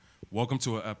Welcome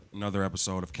to another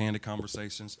episode of Candid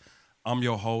Conversations. I'm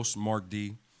your host, Mark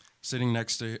D. Sitting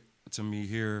next to me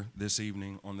here this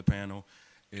evening on the panel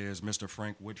is Mr.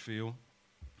 Frank Whitfield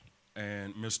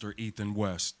and Mr. Ethan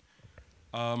West.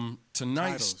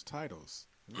 Tonight's Titles.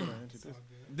 A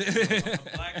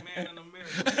black man in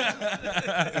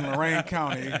America. In Lorain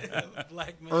County,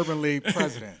 Black man. Urban League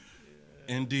president.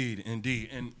 Indeed.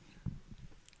 And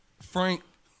Frank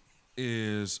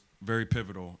is very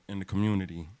pivotal in the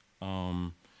community.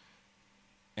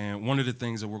 And one of the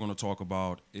things that we're going to talk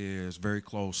about is very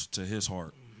close to his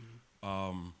heart.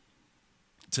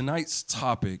 Tonight's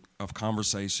topic of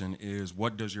conversation is,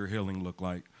 what does your healing look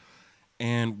like?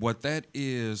 And what that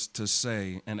is to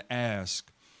say and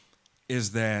ask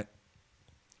is that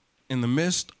in the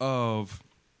midst of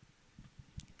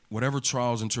whatever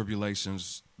trials and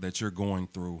tribulations that you're going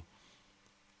through,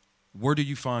 where do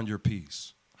you find your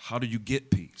peace? How do you get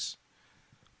peace?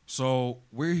 So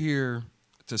we're here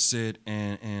to sit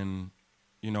and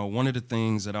you know, one of the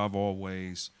things that I've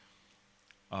always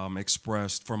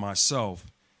expressed for myself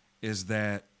is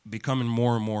that becoming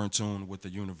more and more in tune with the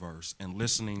universe and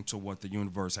listening to what the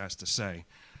universe has to say.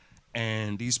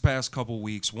 And these past couple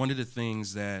weeks, one of the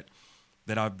things that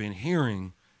I've been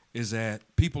hearing is that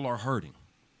people are hurting.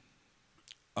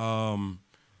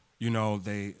 You know,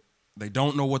 they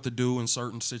don't know what to do in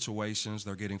certain situations.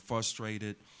 They're getting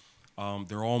frustrated.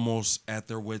 They're almost at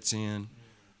their wits' end.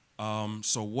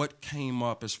 So what came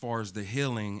up as far as the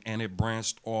healing, and it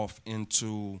branched off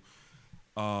into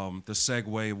the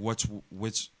segue,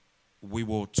 which we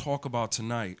will talk about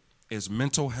tonight, is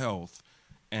mental health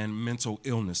and mental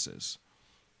illnesses.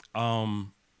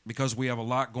 Because we have a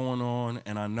lot going on,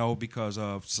 and I know because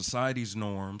of society's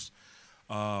norms,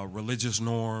 religious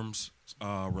norms,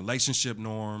 relationship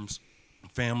norms,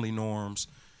 family norms,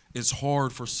 it's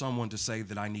hard for someone to say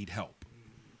that I need help.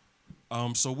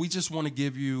 So we just want to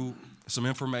give you some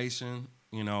information,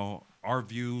 you know, our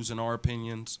views and our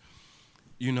opinions,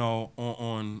 you know,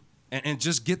 and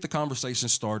just get the conversation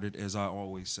started, as I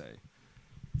always say.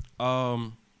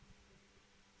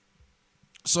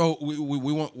 So we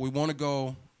want to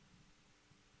go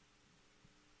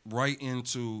right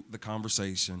into the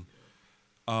conversation.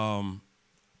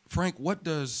 Frank, what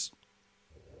does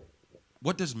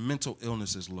mental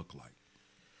illnesses look like?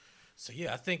 So,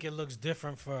 yeah, I think it looks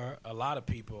different for a lot of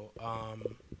people.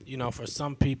 You know, for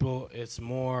some people, it's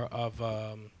more of,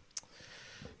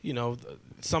 you know,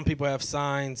 some people have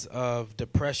signs of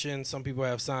depression. Some people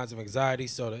have signs of anxiety.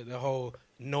 So the whole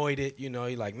noided, you know,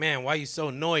 you're like, man, why you so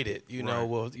noided? You know,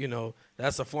 well, you know,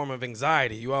 that's a form of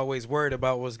anxiety. You always worried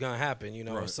about what's going to happen, you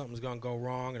know, if something's going to go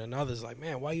wrong. And another's like,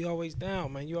 man, why you always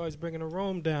down, man? You always bringing the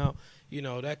room down. You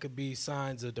know, that could be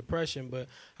signs of depression. But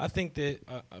I think that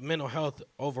mental health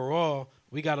overall,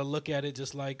 we got to look at it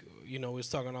just like, you know, we was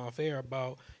talking off air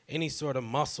about any sort of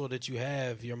muscle that you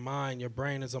have. Your mind, your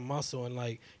brain is a muscle. And,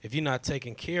 like, if you're not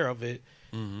taking care of it,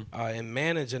 and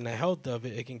managing the health of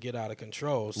it, it can get out of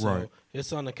control. So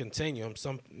it's on a continuum.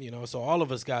 You know, so all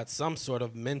of us got some sort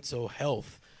of mental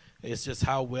health. It's just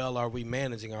how well are we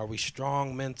managing? Are we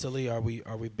strong mentally? Are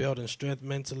we building strength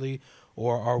mentally,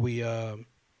 or are we,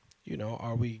 you know,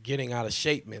 are we getting out of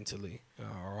shape mentally,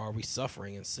 or are we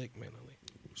suffering and sick mentally?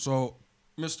 So,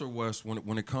 Mr. West,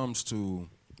 when it comes to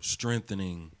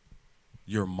strengthening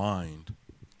your mind,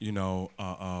 you know,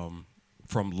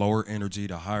 from lower energy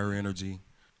to higher energy,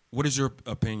 what is your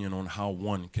opinion on how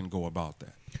one can go about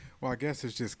that? Well, I guess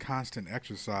it's just constant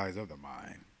exercise of the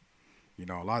mind. You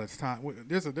know, a lot of time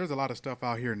there's a lot of stuff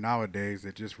out here nowadays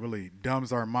that just really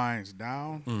dumbs our minds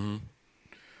down.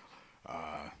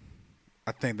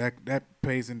 I think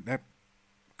that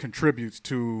contributes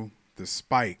to the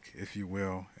spike, if you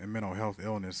will, in mental health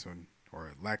illness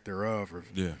or lack thereof, or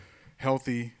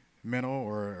healthy mental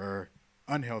or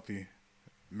unhealthy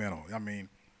mental. I mean,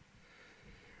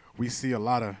 we see a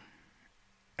lot of,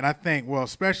 and I think, well,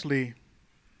 especially,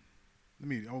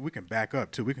 we can back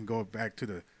up too. We can go back to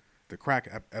the crack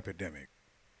epidemic.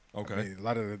 Okay. I mean, a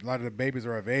lot of the babies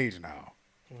are of age now.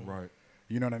 Right.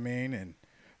 You know what I mean? And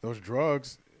those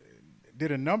drugs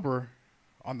did a number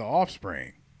on the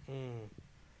offspring.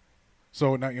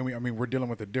 So now, I mean, we're dealing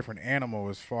with a different animal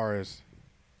as far as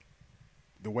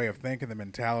the way of thinking, the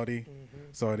mentality.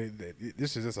 So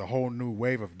this is just a whole new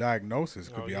wave of diagnosis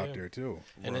could be out there too.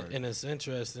 And it's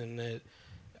interesting that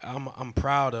I'm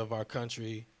proud of our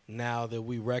country now that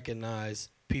we recognize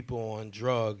people on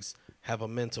drugs have a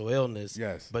mental illness.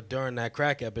 Yes. But during that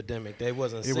crack epidemic, they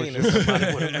wasn't seen as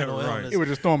somebody with a mental illness. It would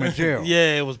just throw them in jail.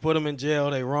 Yeah, it was put them in jail.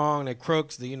 They wrong. They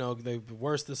crooks. They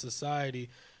worst of society.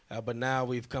 But now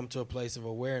we've come to a place of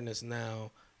awareness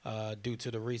now due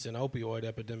to the recent opioid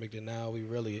epidemic, that now we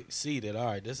really see that, all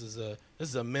right, this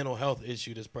is a mental health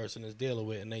issue this person is dealing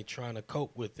with, and they trying to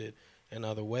cope with it in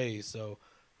other ways. So,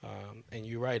 and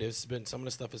you're right, it's been, some of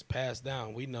the stuff is passed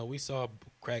down. We saw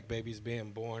crack babies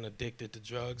being born addicted to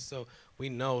drugs, so we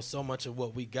know so much of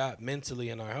what we got mentally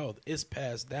in our health is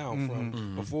passed down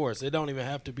from before us. It don't even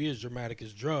have to be as dramatic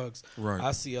as drugs. Right.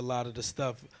 I see a lot of the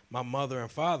stuff my mother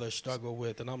and father struggle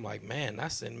with, and I'm like, man,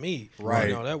 that's in me. Right.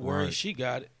 You know, that worry Right. she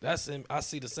got, that's in, I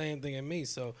see the same thing in me.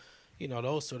 So, you know,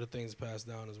 those sort of things pass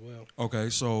down as well. Okay,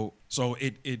 so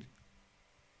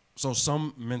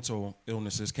some mental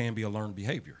illnesses can be a learned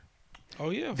behavior. Oh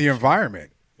yeah. The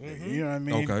environment. You know what I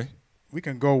mean? Okay. We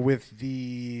can go with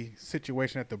the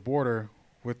situation at the border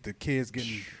with the kids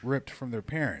getting ripped from their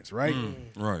parents, right?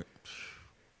 Right.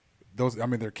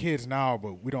 They're kids now,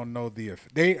 but we don't know they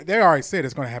already said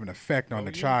it's going to have an effect on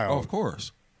the child. Oh, of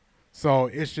course. So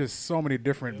it's just so many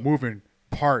different moving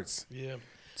parts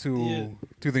to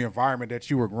the environment that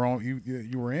you were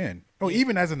you were in. Oh,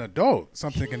 even as an adult,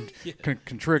 something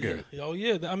can trigger. Yeah. Oh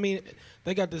yeah. I mean,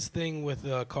 they got this thing with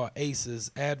called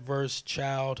ACEs, adverse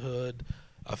childhood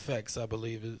effects, I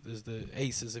believe is the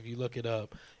ACEs. If you look it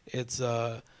up, it's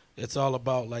all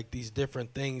about like these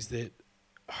different things that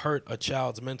hurt a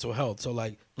child's mental health. So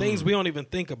like things we don't even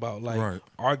think about, like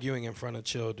arguing in front of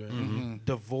children,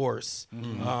 divorce,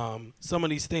 some of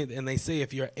these things. And they say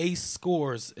if your ACE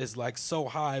scores is like so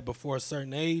high before a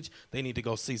certain age, they need to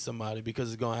go see somebody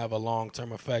because it's going to have a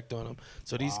long-term effect on them.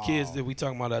 So these kids that we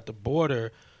talking about at the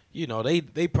border, you know, they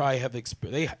probably have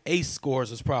ACE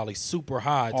scores is probably super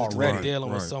high just Already.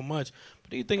 dealing with so much.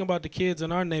 But you think about the kids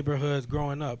in our neighborhoods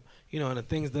growing up, you know, and the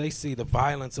things they see, the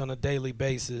violence on a daily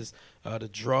basis, the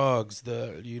drugs,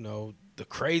 the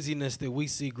craziness that we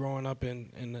see growing up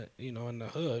in the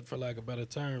hood, for lack of better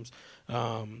terms,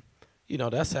 you know,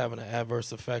 that's having an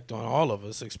adverse effect on all of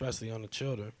us, especially on the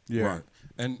children. Yeah.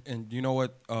 Right. And you know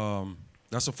what?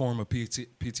 That's a form of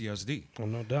PTSD. Oh,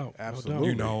 no doubt. Absolutely. No doubt.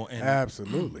 You know, and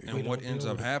absolutely. And what ends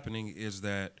up happening is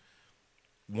that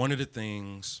one of the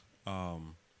things,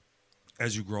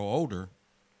 as you grow older,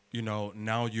 you know,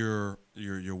 now you're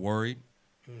worried.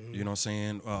 You know what I'm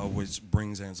saying? Which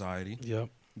brings anxiety. Yep.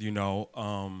 You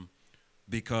know,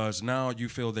 because now you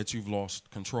feel that you've lost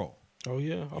control. Oh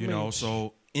yeah. I You mean, know,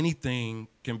 so anything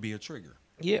can be a trigger.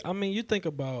 Yeah, I mean, you think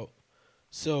about.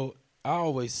 So I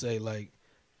always say, like,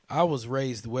 I was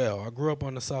raised well. I grew up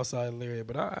on the south side of the area,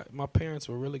 but my parents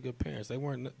were really good parents. They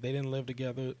didn't live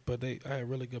together, but I had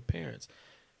really good parents.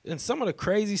 And some of the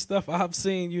crazy stuff I've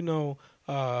seen, you know,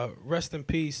 rest in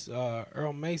peace,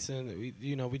 Earl Mason.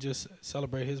 We just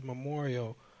celebrate his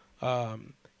memorial.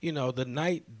 You know, the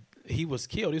night he was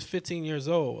killed, he was 15 years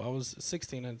old. I was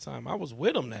 16 at the time. I was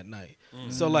with him that night.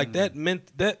 So like that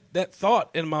meant that thought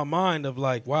in my mind of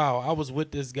like, wow, I was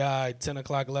with this guy 10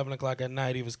 o'clock, 11 o'clock at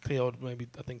night. He was killed maybe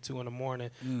I think 2 in the morning.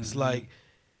 It's like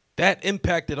that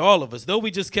impacted all of us. Though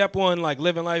we just kept on like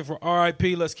living life for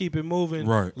RIP, let's keep it moving.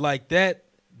 Right. Like that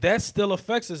still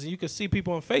affects us. And you can see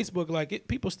people on Facebook, like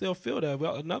people still feel that.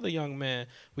 Well, another young man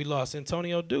we lost,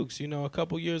 Antonio Dukes, you know, a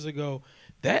couple years ago.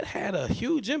 That had a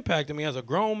huge impact on me as a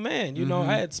grown man. You know,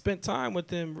 I had spent time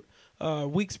with him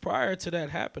weeks prior to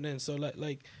that happening. So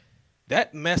like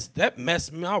that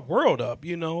messed my world up,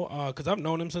 you know, because I've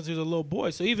known him since he was a little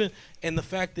boy. So even, and the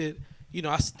fact that, you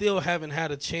know, I still haven't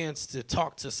had a chance to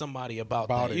talk to somebody about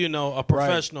that, you know, a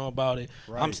professional about it.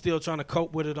 Right. I'm still trying to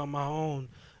cope with it on my own.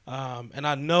 And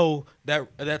I know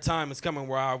that time is coming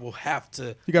where I will have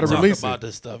to talk about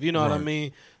this stuff. You know what I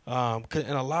mean? And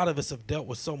a lot of us have dealt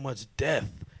with so much death.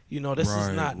 You know, this is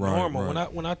not normal.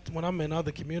 Right. When I'm in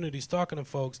other communities talking to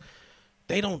folks,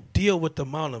 they don't deal with the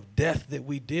amount of death that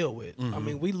we deal with. I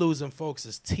mean, we losing folks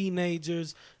as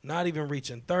teenagers, not even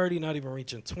reaching 30, not even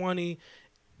reaching 20.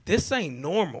 This ain't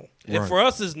normal. Right. And for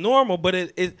us, it's normal, but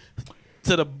it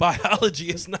to the biology,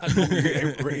 it's not normal.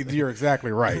 You're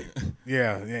exactly right.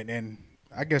 Yeah, and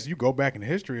I guess you go back in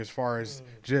history as far as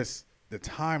just the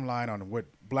timeline on what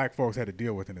black folks had to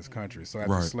deal with in this country. So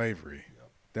after slavery,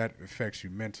 that affects you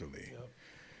mentally.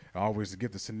 I always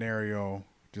give the scenario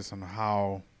just on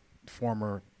how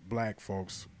former black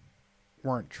folks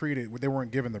weren't treated. They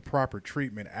weren't given the proper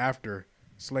treatment after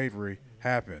slavery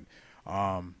happened.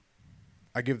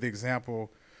 I give the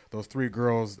example, those 3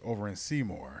 girls over in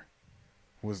Seymour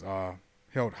was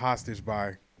held hostage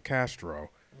by Castro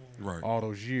all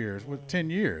those years, 10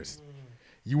 years.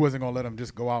 You wasn't going to let them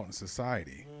just go out in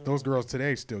society. Those girls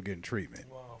today still getting treatment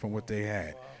from what they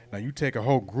had. Now, you take a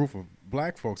whole group of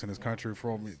black folks in this country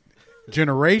from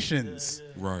generations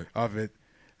of it,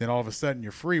 then all of a sudden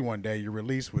you're free one day. You're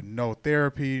released with no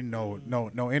therapy,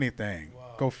 no anything.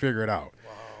 Go figure it out.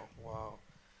 Wow.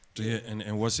 Yeah,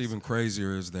 and what's even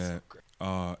crazier is that,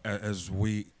 as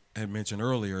we had mentioned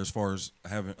earlier, as far as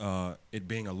having it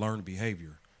being a learned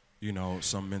behavior,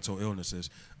 some mental illnesses,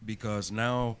 because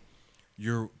now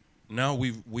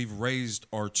we've raised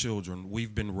our children.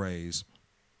 We've been raised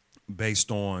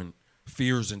based on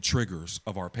fears and triggers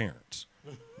of our parents.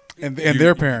 And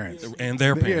their parents. And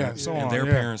their parents. Yeah, and their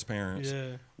parents' parents.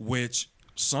 Yeah. Which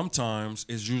sometimes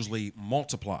is usually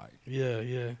multiplied.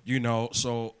 Yeah.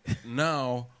 So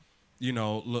now,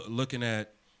 looking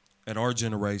at our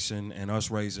generation and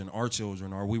us raising our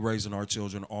children, are we raising our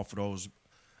children off of those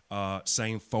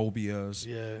same phobias?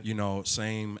 Yeah.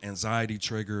 Same anxiety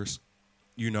triggers,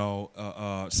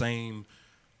 same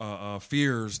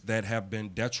fears that have been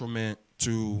detriment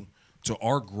to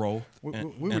our growth.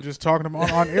 We were just talking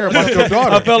about on air about your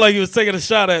daughter. I felt like you was taking a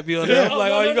shot at me on that. I'm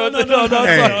like, oh, you going to no.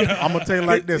 Hey, I'm gonna tell you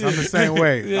like this. I'm the same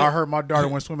way. Yeah. I heard my daughter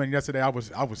went swimming yesterday. I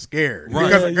was scared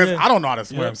because I don't know how to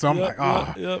swim. So I'm like,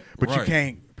 but you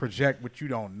can't project what you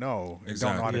don't know and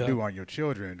don't know how to do on your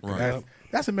children. Right.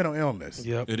 That's a mental illness.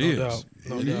 Yep, it no is. Doubt.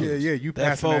 No doubt. Yeah. You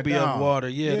that phobia that down. of water.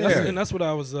 Yeah. That's what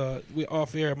I was. We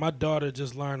off air. My daughter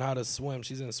just learned how to swim.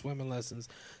 She's in swimming lessons.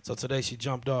 So today she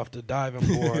jumped off the diving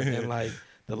board and like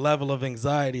the level of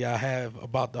anxiety I have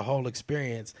about the whole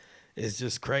experience is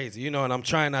just crazy. And I'm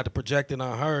trying not to project it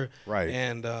on her. Right.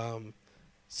 And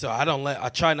so I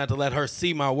try not to let her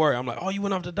see my worry. I'm like, oh, you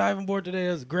went off the diving board today?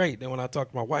 That's great. Then when I talk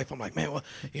to my wife, I'm like, man, well,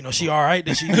 she all right?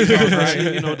 Did she,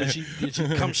 did she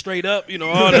come straight up?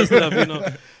 All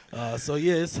that stuff. So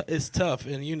yeah, it's tough,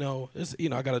 and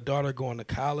I got a daughter going to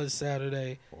college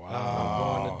Saturday.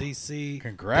 Wow. Going to DC.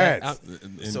 Congrats.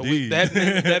 So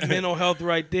that mental health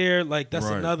right there, like that's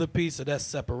another piece of that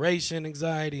separation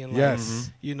anxiety, and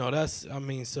that's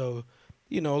so.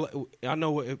 I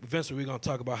know eventually we're going to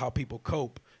talk about how people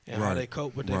cope and how they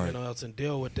cope with their mental health and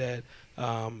deal with that.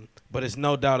 But it's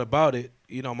no doubt about it.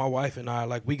 My wife and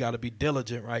I, we got to be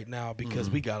diligent right now because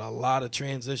we got a lot of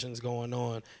transitions going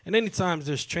on. And anytime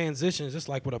there's transitions, just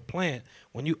like with a plant,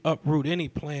 when you uproot any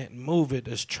plant and move it,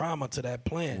 there's trauma to that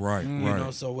plant.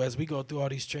 Right. So as we go through all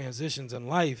these transitions in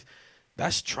life,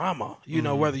 that's trauma.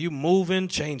 Whether you moving,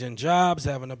 changing jobs,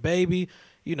 having a baby,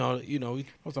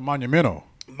 It's a monumental,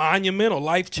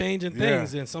 life-changing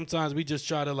things, and sometimes we just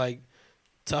try to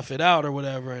tough it out or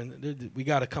whatever, and we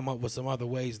got to come up with some other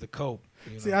ways to cope.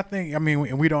 See,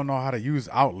 and we don't know how to use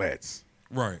outlets,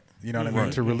 right? You know what I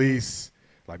mean, to release,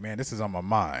 man, this is on my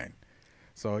mind.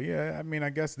 So yeah, I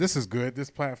guess this is good. This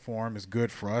platform is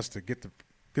good for us to get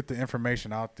the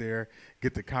information out there,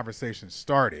 get the conversation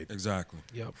started. Exactly.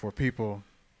 Yep. For people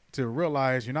to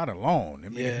realize you're not alone.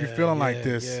 If you're feeling like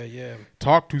this,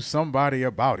 talk to somebody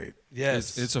about it.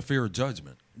 Yes. It's a fear of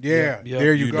judgment. Yeah.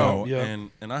 There you go.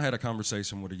 And I had a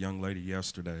conversation with a young lady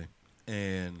yesterday,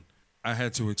 and I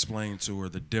had to explain to her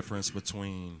the difference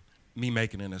between me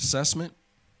making an assessment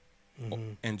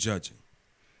and judging.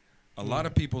 A lot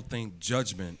of people think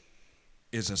judgment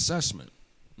is assessment.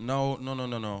 No.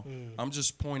 I'm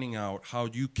just pointing out how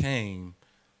you came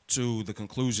to the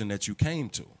conclusion that you came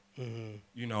to.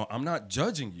 I'm not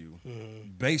judging you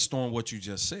based on what you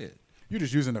just said. You're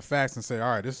just using the facts and say, all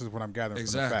right, this is what I'm gathering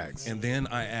from the facts. And then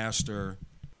I asked her,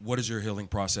 what does your healing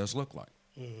process look like?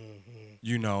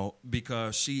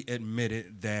 Because she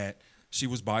admitted that she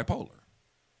was bipolar.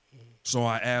 So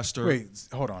I asked her. Wait,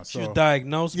 hold on. So, she was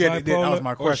diagnosed bipolar? That was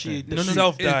my question. Or she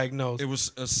self-diagnosed? It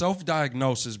was a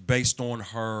self-diagnosis based on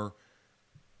her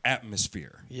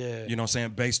atmosphere. Yeah. You know what I'm saying?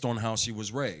 Based on how she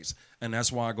was raised. And that's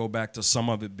why I go back to some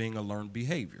of it being a learned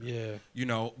behavior. Yeah.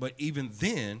 But even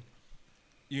then,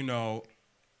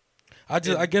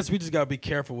 I guess we just gotta be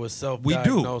careful with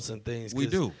self-diagnosing things. We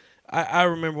do. I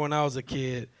remember when I was a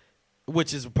kid,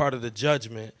 which is part of the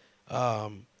judgment.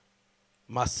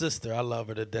 My sister, I love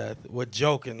her to death, would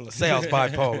joke and say I was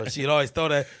bipolar. She'd always throw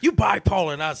that, you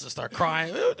bipolar, and I used to start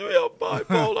crying. I'm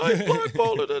bipolar, I'm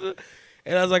bipolar.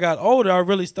 And as I got older, I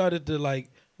really started to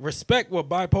respect what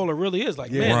bipolar really is.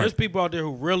 There's people out there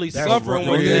who really suffering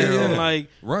with it,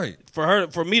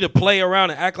 and for me to play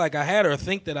around and act like I had it or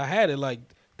think that I had it,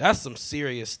 that's some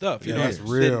serious stuff. That's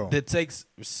real. That takes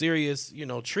serious,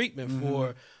 treatment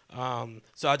for.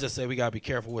 So I just say we gotta be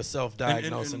careful with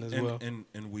self-diagnosing as well.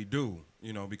 And we do,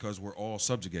 because we're all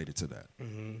subjugated to that.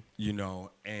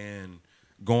 And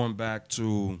going back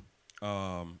to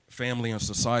family and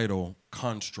societal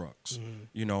constructs,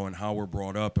 and how we're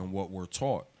brought up and what we're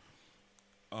taught.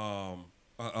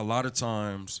 A lot of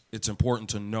times it's important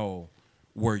to know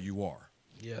where you are.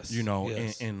 Yes.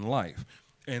 In life.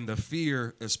 And the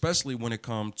fear, especially when it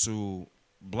comes to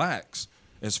blacks,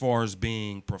 as far as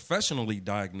being professionally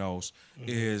diagnosed,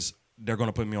 is they're going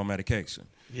to put me on medication.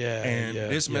 Yeah. And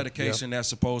this medication that's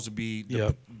supposed to be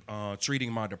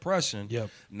treating my depression,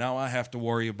 now I have to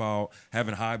worry about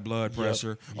having high blood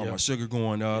pressure or my sugar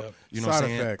going up. You know what I'm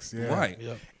saying? Side effects, Right.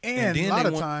 And a lot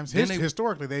of times,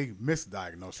 historically, they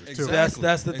misdiagnose it too.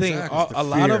 That's the thing. A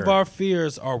lot of our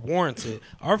fears are warranted.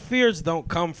 Our fears don't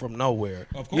come from nowhere.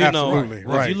 Of course. Absolutely.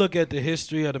 If you look at the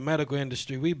history of the medical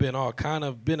industry, we've been in all kind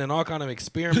of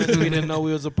experiments we didn't know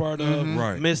we was a part of.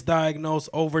 Right. Misdiagnosed,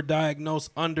 overdiagnosed,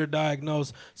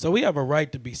 underdiagnosed. So we have a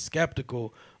right to be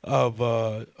skeptical of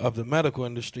the medical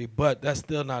industry, but that's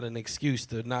still not an excuse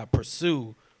to not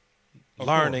pursue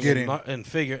learning and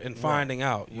finding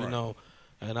out. You know.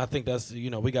 And I think that's,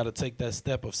 we got to take that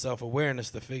step of self-awareness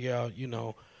to figure out,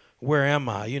 where am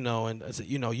I, and,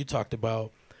 you talked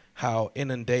about how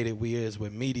inundated we is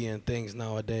with media and things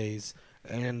nowadays.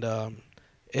 And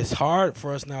it's hard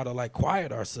for us now to, like,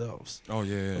 quiet ourselves. Oh,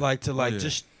 yeah. Like, to,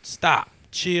 just stop,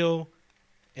 chill,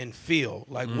 and feel.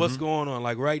 Like, what's going on?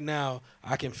 Like, right now,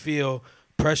 I can feel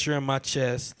pressure in my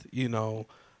chest,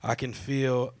 I can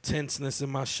feel tenseness in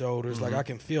my shoulders. Like, I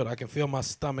can feel it. I can feel my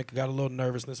stomach. Got a little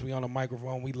nervousness. We on a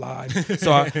microphone. We live.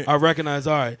 So I recognize,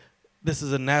 all right, this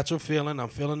is a natural feeling. I'm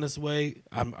feeling this way.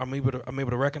 I'm able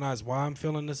to recognize why I'm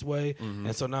feeling this way.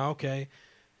 And so now, okay,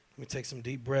 let me take some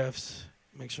deep breaths.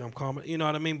 Make sure I'm calm. You know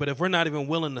what I mean? But if we're not even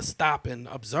willing to stop and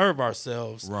observe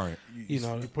ourselves, right?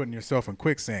 You're putting yourself in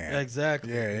quicksand.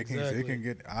 Exactly. Yeah, it can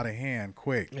get out of hand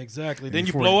quick. Exactly. Then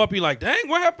you blow up. You're like, dang,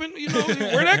 what happened?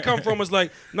 Where that come from? It's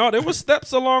like, no, there was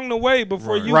steps along the way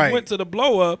before you went to the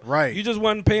blow up. Right. You just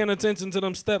wasn't paying attention to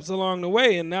them steps along the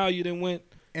way, and now you didn't went.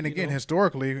 And again,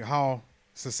 historically, how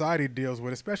society deals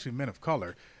with, especially men of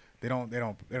color, they don't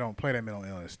play that mental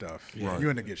illness stuff. Right. You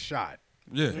end up get shot.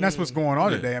 Yeah, and that's what's going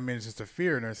on today. I mean, it's just a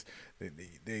fear, and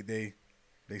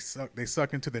they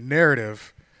suck into the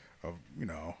narrative of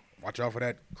watch out for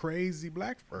that crazy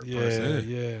black person.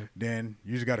 Yeah. Then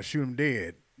you just got to shoot him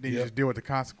dead. Then you just deal with the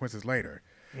consequences later.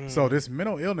 So this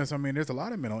mental illness, I mean, there's a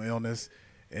lot of mental illness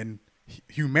in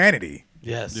humanity.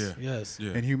 Yes.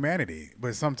 In humanity,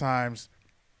 but sometimes,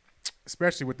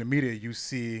 especially with the media, you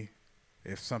see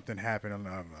if something happened on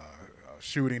a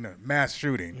shooting, a mass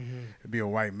shooting, it'd be a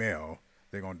white male.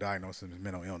 They're going to diagnose him as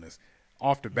mental illness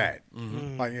off the bat.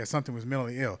 Like, something was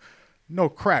mentally ill. No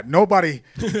crap. Nobody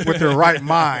with their right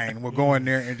mind will go in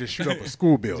there and just shoot up a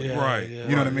school building. Right. You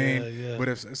know what I mean? Yeah. But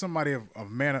if somebody, a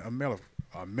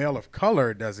male of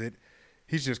color does it,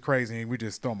 he's just crazy and we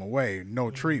just throw him away. No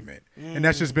treatment. And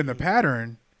that's just been the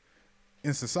pattern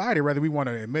in society, whether we want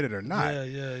to admit it or not.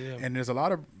 Yeah. And there's a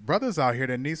lot of brothers out here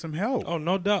that need some help. Oh,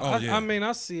 no doubt. I mean,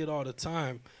 I see it all the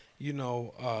time.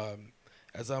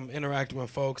 As I'm interacting with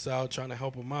folks out, trying to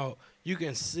help them out, you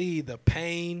can see the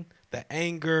pain, the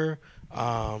anger,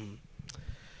 and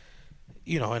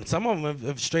some of them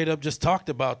have straight up just talked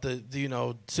about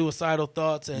the suicidal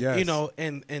thoughts, and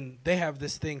and they have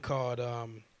this thing called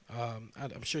I'm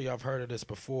sure y'all have heard of this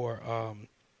before,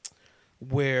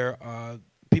 where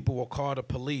people will call the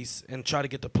police and try to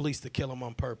get the police to kill them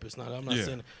on purpose. Now, I'm not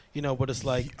saying, but it's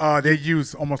like they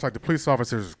use almost like the police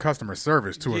officer's customer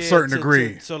service to a certain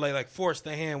degree. So like force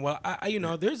the hand. Well, I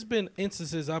there's been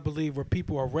instances, I believe, where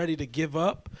people are ready to give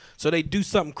up, so they do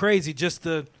something crazy just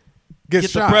to get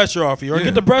the pressure off you, or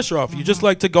get the pressure off you, just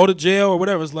like to go to jail or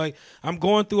whatever. It's like, I'm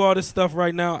going through all this stuff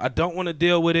right now. I don't want to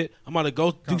deal with it. I'm going to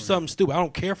go do something stupid. I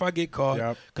don't care if I get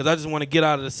caught, because I just want to get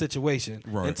out of the situation.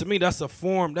 Right. And to me, that's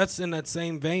that's in that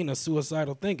same vein of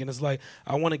suicidal thinking. It's like,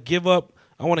 I want to give up,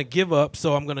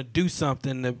 so I'm going to do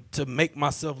something to make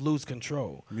myself lose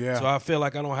control. Yeah. So I feel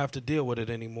like I don't have to deal with it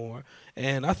anymore.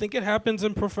 And I think it happens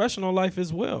in professional life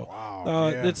as well.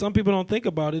 Wow. That some people don't think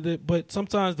about it, but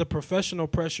sometimes the professional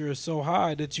pressure is so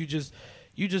high that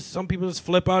some people just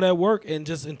flip out at work and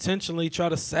just intentionally try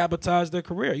to sabotage their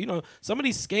career. Some of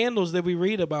these scandals that we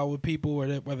read about with people,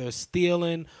 whether it's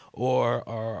stealing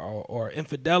or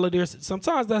infidelity, or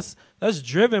sometimes that's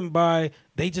driven by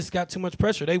they just got too much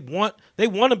pressure. They want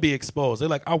to be exposed. They're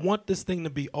like, I want this thing to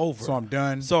be over. So I'm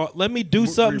done. So let me do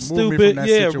something stupid.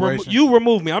 You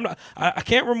remove me. I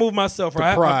can't remove myself. The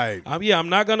pride. I'm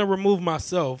not gonna remove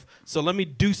myself. So let me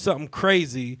do something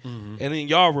crazy, and then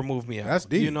y'all remove me out. That's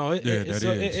deep.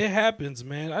 It happens,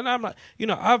 man. And I'm not.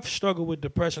 I've struggled with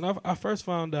depression. I first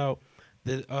found out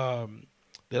that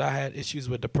I had issues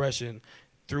with depression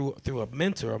through a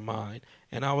mentor of mine,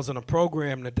 and I was in a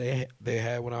program that they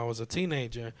had when I was a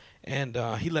teenager, and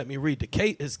he let me read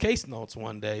his case notes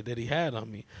one day that he had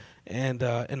on me, and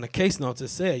in the case notes it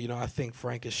said, I think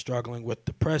Frank is struggling with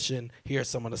depression. Here are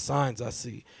some of the signs I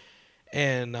see,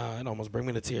 and it almost brings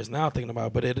me to tears now thinking about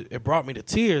it, but it brought me to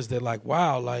tears that, like,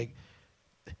 wow, like,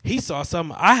 he saw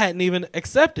something I hadn't even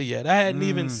accepted yet. I hadn't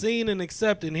even seen and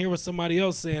accepted. And here was somebody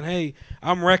else saying, hey,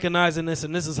 I'm recognizing this,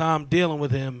 and this is how I'm dealing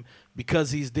with him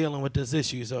because he's dealing with this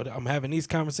issue. So I'm having these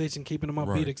conversations, keeping him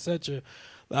upbeat, etc.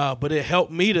 But it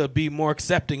helped me to be more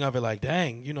accepting of it. Like,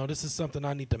 dang, this is something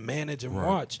I need to manage and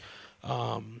watch.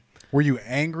 Were you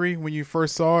angry when you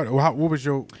first saw it? Or what was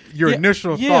your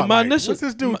initial thought? Yeah, my initial. What's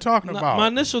this dude talking about? My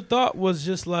initial thought was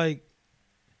just like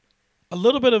a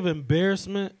little bit of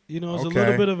embarrassment. It was a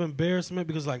little bit of embarrassment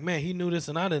because, like, man, he knew this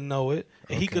and I didn't know it,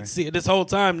 and he could see it this whole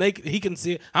time. He can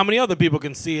see it. How many other people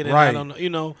can see it? And I don't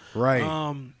know.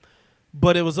 Right.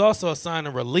 But it was also a sign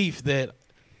of relief that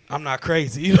I'm not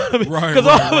crazy. You know what I mean?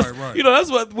 Right.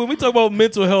 That's what, when we talk about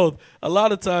mental health, a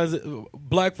lot of times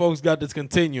black folks got this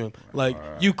continuum. Like,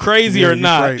 you crazy or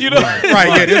not. Right, you know?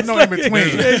 Right, there's no in between.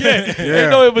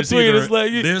 Ain't no in between. It's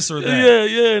like this or that.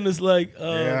 Yeah, and it's like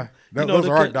those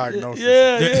are our diagnoses.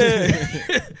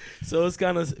 Yeah. So it's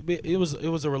kind of it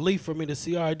was a relief for me to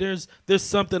see. All right, there's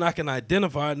something I can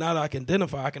identify. Now that I can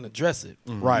identify, I can address it.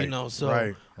 Right. So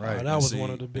right. That was one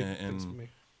of the big things for me.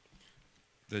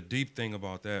 The deep thing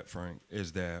about that, Frank,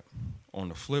 is that on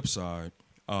the flip side,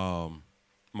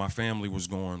 my family was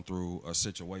going through a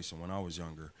situation when I was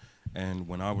younger, and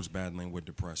when I was battling with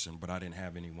depression, but I didn't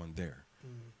have anyone there,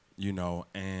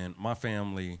 and my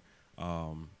family.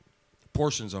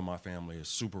 Portions of my family is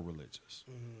super religious.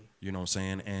 You know what I'm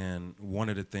saying? And one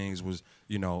of the things was,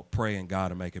 praying God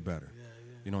to make it better.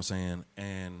 You know what I'm saying?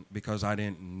 And because I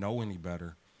didn't know any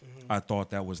better, I thought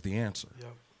that was the answer.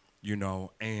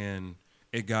 And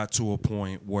it got to a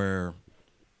point where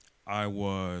I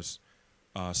was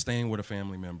staying with a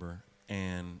family member,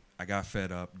 and I got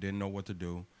fed up, didn't know what to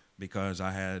do because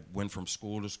I went from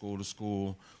school to school to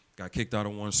school, got kicked out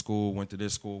of one school, went to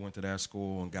this school, went to that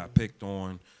school, and got picked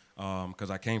on. Because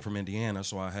I came from Indiana,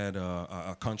 so I had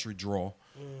a country draw,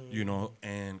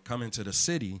 and coming to the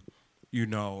city,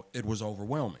 it was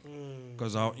overwhelming.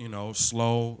 Because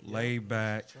slow, laid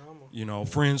back,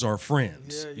 friends are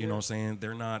friends. You know what I'm saying?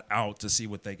 They're not out to see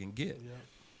what they can get.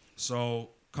 So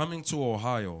coming to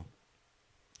Ohio,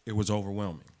 it was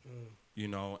overwhelming,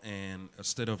 and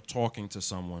instead of talking to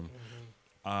someone,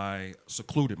 I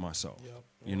secluded myself.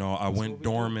 I went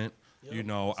dormant.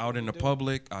 Out in the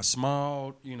public, I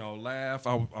smiled, laughed.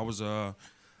 I was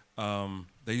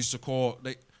they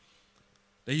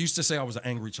used to say I was an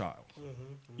angry child,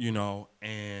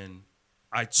 and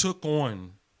I took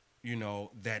on,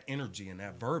 that energy and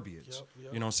that verbiage,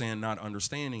 you know what I'm saying, not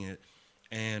understanding it.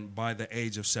 And by the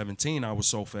age of 17, I was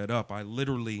so fed up. I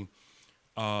literally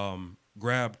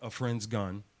grabbed a friend's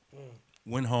gun,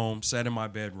 went home, sat in my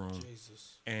bedroom,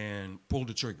 and pulled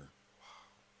the trigger.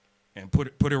 And put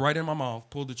it right in my mouth,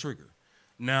 pulled the trigger.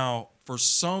 Now, for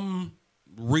some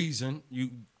reason,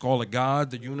 you call it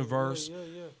God, the universe,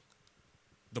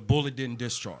 the bullet didn't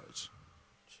discharge.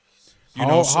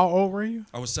 How old were you?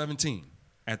 I was 17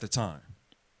 at the time,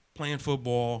 playing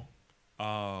football,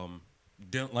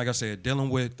 like I said, dealing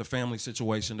with the family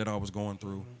situation that I was going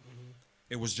through.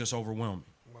 It was just overwhelming.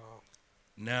 Wow.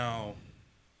 Now,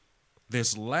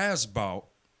 this last bout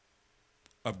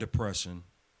of depression,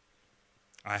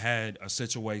 I had a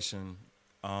situation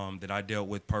that I dealt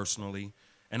with personally,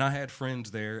 and I had friends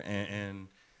there, and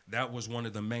that was one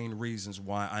of the main reasons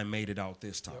why I made it out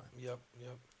this time. Yep.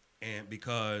 And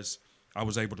because I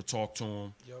was able to talk to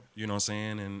them, you know what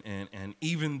I'm saying, and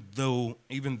even though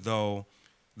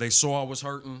they saw I was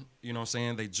hurting, you know what I'm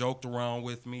saying, they joked around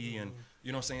with me, and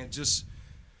you know what I'm saying,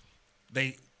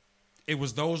 it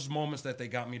was those moments that they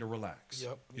got me to relax. You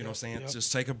know what I'm saying?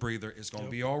 Just take a breather. It's going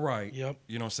to be all right. You know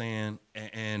what I'm saying?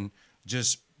 And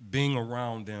just being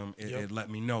around them, it let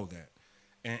me know that.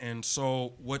 And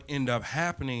so what ended up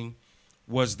happening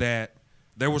was that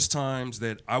there was times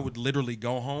that I would literally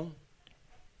go home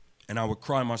and I would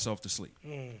cry myself to sleep.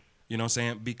 You know what I'm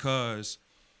saying? Because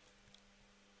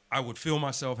I would feel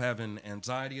myself having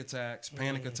anxiety attacks,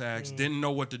 panic attacks, didn't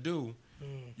know what to do.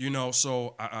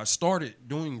 So I started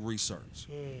doing research,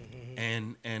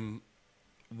 and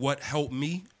what helped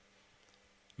me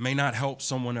may not help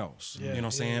someone else. You know what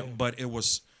I'm saying? But it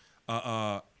was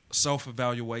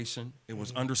self-evaluation. It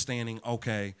was understanding.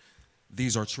 Okay,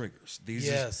 these are triggers.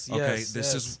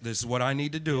 This is what I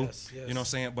need to do. You know what I'm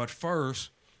saying? But first,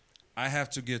 I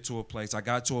have to get to a place. I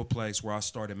got to a place where I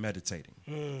started meditating,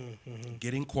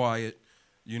 getting quiet.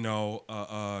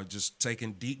 Just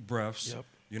taking deep breaths.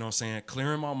 You know what I'm saying?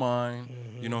 Clearing my mind,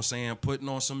 you know what I'm saying? Putting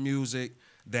on some music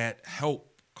that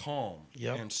help calm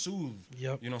and soothe, you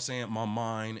know what I'm saying, my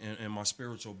mind and my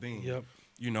spiritual being.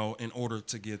 You in order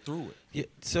to get through it.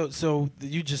 Yeah, so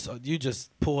you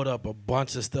just pulled up a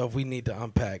bunch of stuff we need to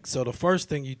unpack. So the first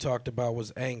thing you talked about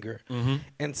was anger,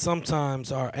 and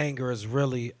sometimes our anger is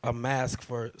really a mask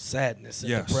for sadness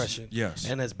and depression. Yes.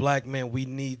 And as black men, we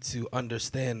need to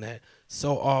understand that.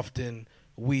 So often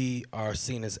we are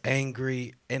seen as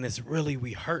angry, and it's really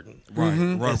we hurting. Right,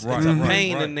 It's a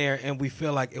pain in there, and we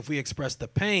feel like if we express the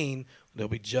pain, there'll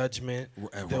be judgment.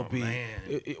 There'll be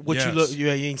you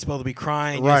ain't supposed to be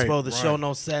crying. You ain't supposed to show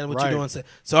no sad. What you doing?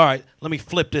 So all right, let me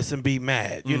flip this and be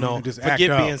mad. Just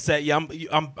forget being sad. Yeah,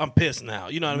 I'm pissed now.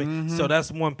 You know what I mean? So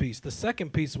that's one piece. The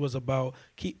second piece was about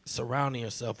keep surrounding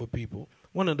yourself with people.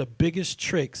 One of the biggest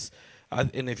tricks,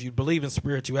 and if you believe in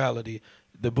spirituality,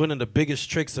 one of the biggest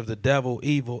tricks of the devil,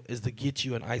 evil, is to get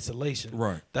you in isolation.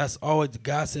 Right. That's always,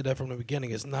 God said that from the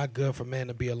beginning. It's not good for man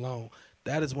to be alone.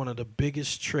 That is one of the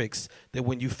biggest tricks, that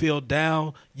when you feel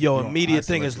down, your immediate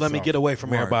thing is let me get away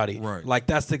from everybody. Right. Like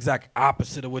that's the exact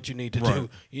opposite of what you need to do.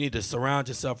 You need to surround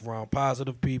yourself around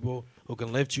positive people who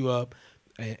can lift you up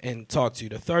and talk to you.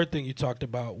 The third thing you talked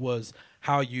about was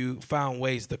how you found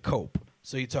ways to cope.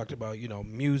 So you talked about,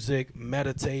 music,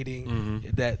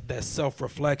 meditating, that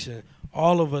self-reflection.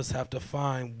 All of us have to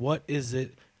find what is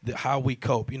it, how we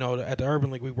cope. At the Urban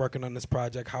League, we're working on this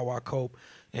project, how I cope,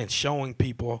 and showing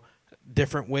people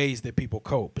different ways that people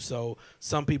cope. So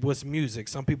some people it's music,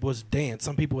 some people it's dance,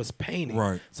 some people it's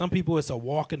painting, some people it's a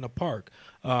walk in the park.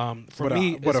 For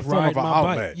me, it's riding my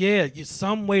bike. Yeah,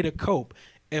 some way to cope.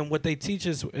 And what they teach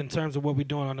us in terms of what we're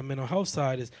doing on the mental health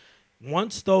side is,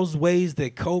 once those ways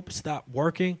that cope stop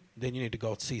working, then you need to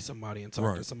go see somebody and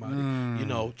talk to somebody.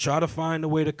 Try to find a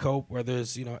way to cope, whether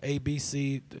it's A, B,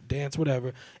 C, dance,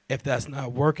 whatever. If that's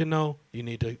not working though, you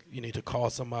need to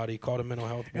call somebody, call the mental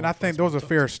health. And I think those are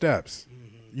fair steps.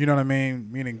 You know what I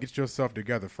mean? Meaning, get yourself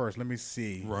together first. Let me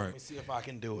see. Right. Let me see if I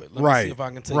can do it. Let me see if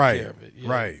I can take care of it.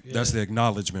 Right. That's the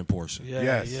acknowledgement portion.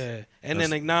 Yeah. And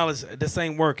then acknowledge this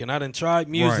ain't working. I done tried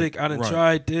music. I done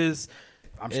tried this.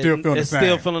 I'm still feeling the same. It's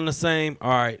still feeling the same.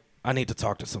 All right, I need to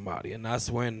talk to somebody. And that's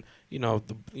when,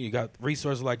 you got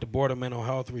resources like the Board of Mental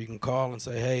Health where you can call and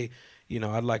say, hey,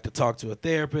 I'd like to talk to a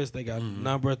therapist. They got a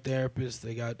number of therapists.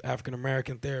 They got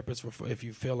African-American therapists if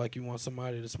you feel like you want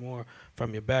somebody that's more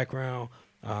from your background.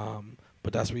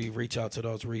 But that's where you reach out to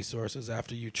those resources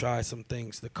after you try some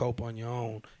things to cope on your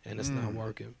own and it's not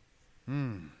working.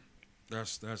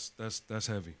 That's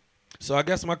heavy. So I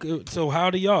guess so how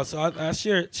do y'all? So I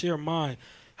share mine,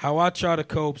 how I try to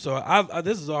cope. So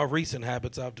this is all recent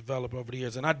habits I've developed over the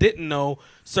years, and I didn't know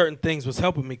certain things was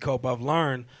helping me cope. I've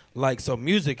learned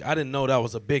music. I didn't know that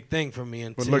was a big thing for me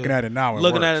until but looking at it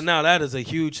now, that is a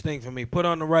huge thing for me. Put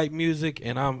on the right music,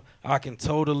 and I can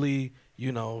totally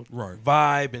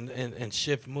vibe and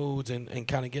shift moods and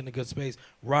kind of get in a good space.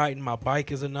 Riding my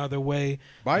bike is another way.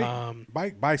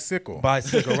 Bicycle.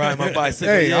 Riding my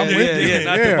bicycle. Hey, I'm with you.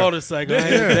 Not the motorcycle. I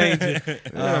ain't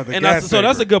in danger. So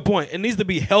that's a good point. It needs to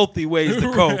be healthy ways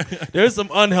to cope. There's some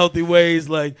unhealthy ways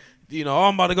like,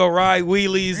 I'm about to go ride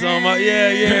wheelies on my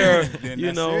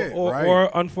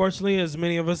or unfortunately, as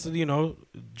many of us,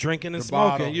 drinking and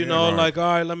smoking. All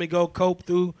right, let me go cope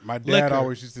through. My dad liquor.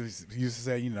 always used to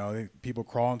say, people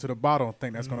crawl into the bottle and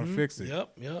think that's going to fix it.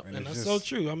 Yep, and that's so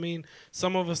true. I mean,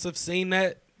 some of us have seen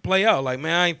that play out. Like,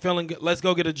 man, I ain't feeling good. Let's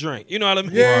go get a drink. You know what I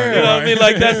mean? Yeah, you know what I mean?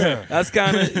 Like that's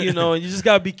kind of and you just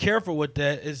gotta be careful with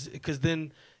that, is because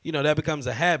then. That becomes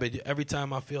a habit. Every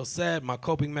time I feel sad, my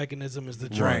coping mechanism is to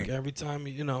drink. Every time,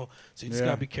 so you just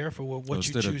got to be careful with what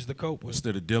you choose to cope with.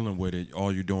 Instead of dealing with it,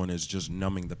 all you're doing is just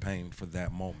numbing the pain for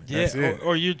that moment. Yeah,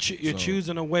 or you're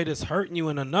choosing a way that's hurting you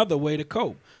in another way to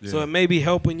cope. Yeah. So it may be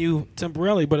helping you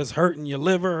temporarily, but it's hurting your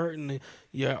liver, hurting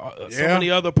so many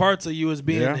other parts of you is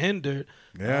being hindered.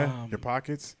 Yeah, your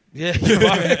pockets. Yeah,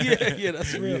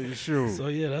 that's real. Your shoes.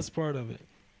 So, that's part of it.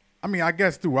 I mean, I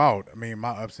guess throughout, my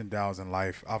ups and downs in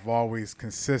life, I've always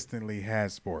consistently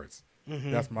had sports.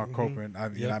 That's my coping.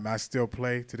 I still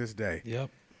play to this day. Yep.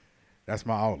 That's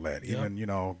my outlet. Even,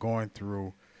 going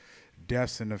through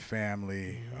deaths in the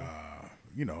family,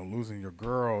 losing your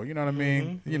girl, you know what I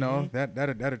mean?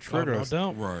 That'll trigger us.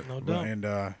 No doubt. And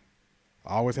I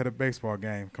always had a baseball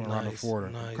game coming around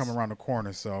the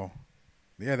corner. So,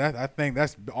 I think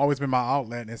that's always been my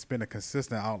outlet, and it's been a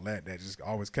consistent outlet that just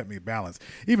always kept me balanced.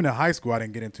 Even in high school, I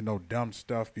didn't get into no dumb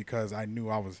stuff because I knew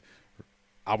I was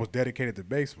dedicated to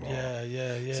baseball.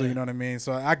 Yeah. So you know what I mean?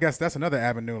 So I guess that's another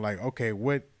avenue. Like, okay,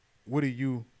 what are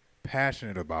you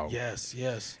passionate about?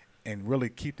 Yes. And really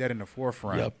keep that in the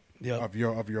forefront of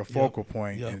your focal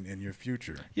point in your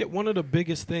future. Yeah, one of the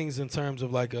biggest things in terms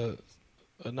of like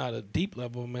not a deep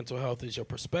level of mental health, is your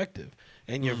perspective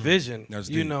and your vision. That's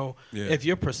you deep. know, Yeah. if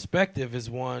your perspective is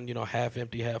one, half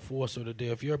empty, half full sort of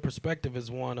deal. If your perspective is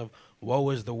one of woe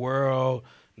is the world,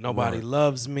 nobody Right.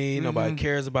 loves me, nobody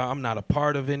cares about, I'm not a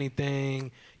part of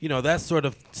anything. That sort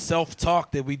of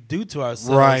self-talk that we do to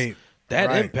ourselves. Right. That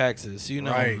Right. impacts us,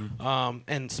 Right.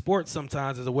 And sports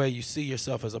sometimes is a way you see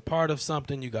yourself as a part of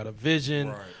something. You got a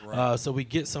vision. Right. So we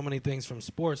get so many things from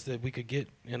sports that we could get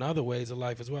in other ways of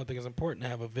life as well. I think it's important to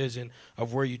have a vision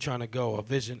of where you're trying to go, a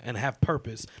vision, and have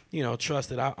purpose. Trust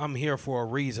that I'm here for a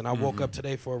reason. I woke up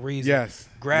today for a reason. Yes.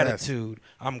 Gratitude. Yes.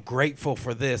 I'm grateful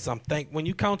for this. When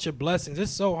you count your blessings,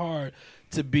 it's so hard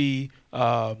to be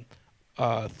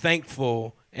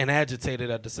thankful and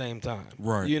agitated at the same time.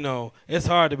 Right. It's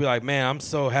hard to be like, man, I'm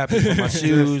so happy for my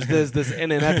shoes, this, and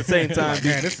then at the same time, like,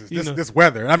 man, this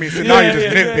weather. I mean, so now you're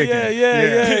just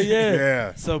nitpicking.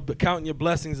 Yeah. So but counting your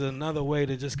blessings is another way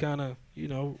to just kind of,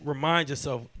 remind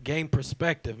yourself, gain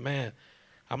perspective. Man,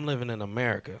 I'm living in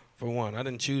America, for one. I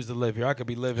didn't choose to live here. I could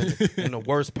be living in the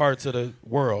worst parts of the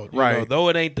world. Right. Though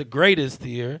it ain't the greatest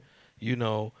here,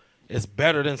 it's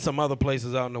better than some other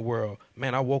places out in the world.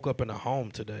 Man, I woke up in a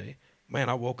home today. Man,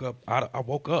 I woke up.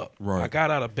 Right. I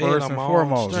got out of bed First on and my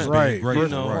foremost, own strength. right.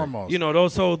 First and foremost.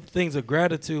 Those whole things of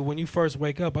gratitude. When you first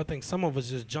wake up, I think some of us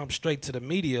just jump straight to the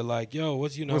media, like, "Yo,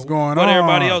 what's going what on?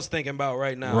 everybody else thinking about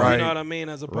right now?" Right. You know what I mean?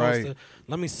 As opposed Right. to,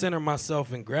 let me center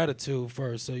myself in gratitude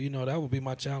first. So that would be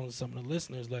my challenge to some of the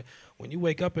listeners. Like, when you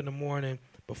wake up in the morning,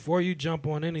 before you jump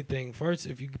on anything, first,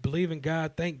 if you believe in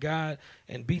God, thank God,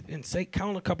 and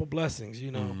count a couple blessings,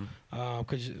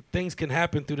 because things can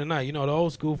happen through the night. The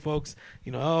old school folks,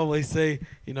 always say,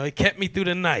 it kept me through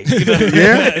the night.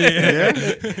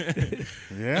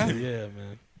 Yeah,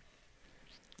 man.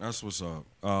 That's what's up.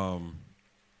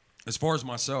 As far as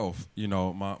myself,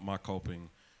 my coping,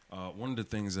 one of the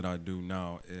things that I do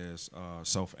now is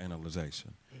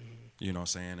self-analyzation. You know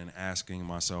what I'm saying? And asking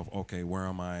myself, okay, where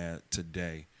am I at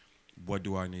today? What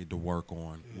do I need to work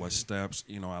on? What steps?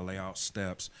 I lay out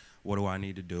steps. What do I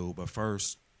need to do? But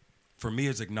first, for me,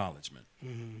 it's acknowledgement,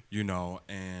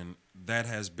 and that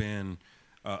has been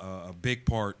a big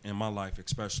part in my life,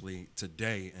 especially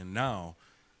today and now,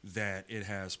 that it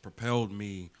has propelled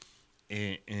me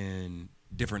in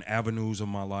different avenues of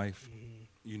my life.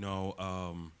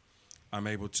 I'm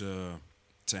able to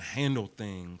handle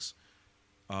things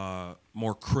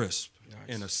more crisp,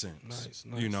 in a sense,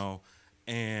 Nice.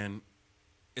 And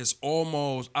it's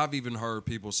almost, I've even heard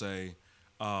people say,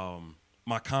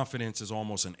 my confidence is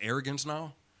almost an arrogance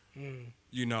now,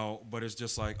 but it's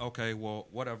just like, okay, well,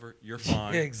 whatever, you're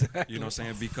fine. Exactly. You know what I'm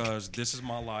saying? Because this is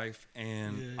my life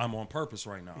and I'm on purpose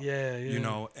right now. Yeah.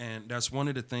 And that's one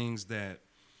of the things that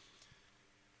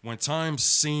when times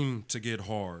seem to get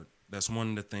hard, that's one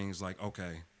of the things like,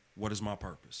 okay, what is my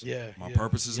purpose? My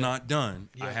purpose is not done.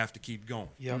 I have to keep going.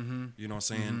 Yep. You know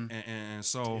what I'm saying? And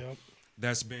so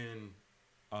that's been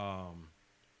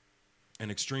an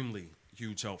extremely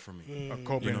huge help for me. A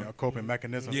coping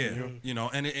mechanism. Yeah. For you.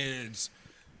 And it's,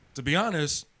 to be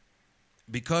honest,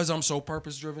 because I'm so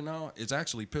purpose driven now, it's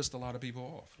actually pissed a lot of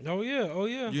people off. Oh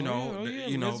yeah.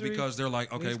 Misery because they're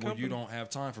like, okay, well, company. you don't have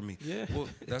time for me. Yeah. Well,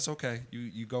 that's okay.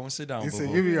 You go and sit down. He boo-boo.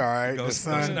 said, "You be all right. Go The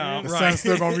sit down, right. sun's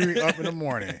still gonna be up in the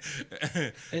morning."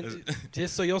 And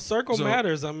just so your circle So-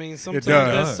 matters. I mean, sometimes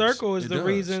does. that circle is It the does.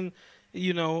 reason,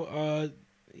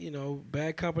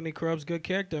 bad company corrupts good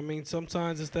character. I mean,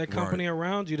 sometimes it's that company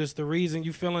around you that's the reason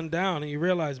you feeling down, and you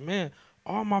realize, man,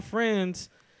 all my friends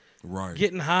Right.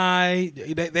 getting high,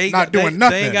 they Not doing they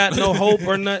nothing. ain't got no hope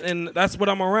or nothing. And that's what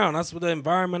I'm around. That's what the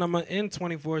environment I'm in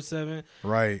 24/7.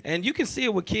 Right. And you can see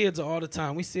it with kids all the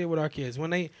time. We see it with our kids when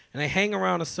they hang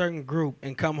around a certain group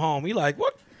and come home. We like,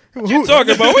 what you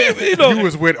talking about? You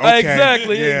was with, okay.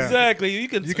 Exactly. You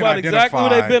can spot exactly who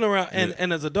they've been around. Yeah.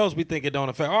 And as adults, we think it don't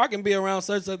affect. Oh, I can be around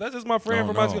such. That's just my friend Oh,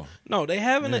 from my no. school. No, they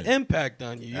having an impact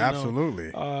on you. You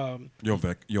Absolutely. know?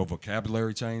 Your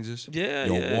vocabulary changes. Yeah,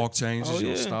 Your walk changes.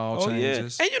 Your style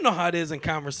changes. And you know how it is in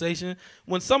conversation.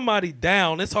 When somebody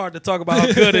down, it's hard to talk about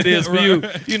how good it is for you.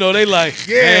 They like,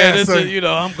 man, so-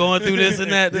 I'm going through this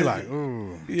and that. You're like, ooh.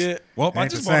 Yeah. Well, I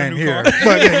Ain't the just bought a same new here.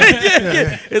 car.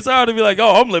 yeah. It's hard to be like,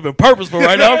 oh, I'm living purposeful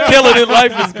right now. I'm killing it.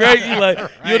 Life is great. You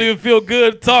you don't even feel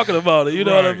good talking about it. You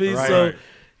know what I mean? Right. So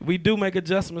we do make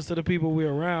adjustments to the people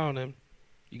we're around, and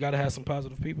you got to have some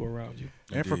positive people around you.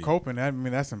 And for Indeed. coping, I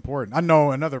mean, that's important. I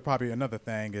know another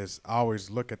thing is I always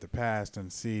look at the past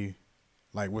and see,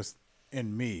 like, what's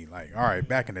in me. Like, all right,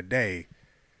 back in the day,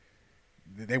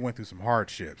 they went through some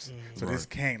hardships, so this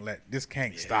can't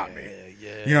stop me.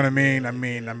 Yeah. You know what I mean? I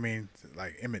mean,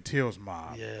 like Emmett Till's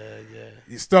mom.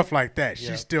 Yeah. Stuff like that.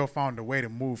 Yeah. She still found a way to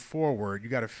move forward. You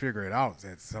got to figure it out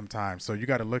sometimes. So you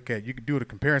got to look at, you can do the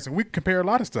comparison. We compare a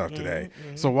lot of stuff today.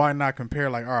 Mm-hmm. So why not compare,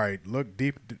 like, all right, look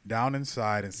deep down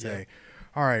inside and say,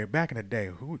 all right, back in the day,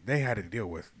 they had to deal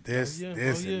with this, and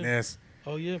this.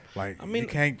 Oh yeah, like I mean, you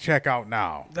can't check out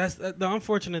now. That's the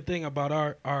unfortunate thing about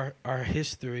our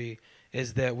history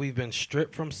is that we've been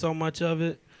stripped from so much of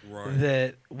it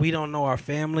that we don't know our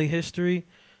family history.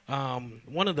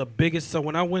 One of the biggest. So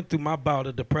when I went through my bout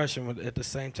of depression at the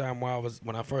same time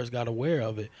when I first got aware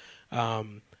of it,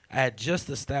 I had just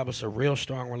established a real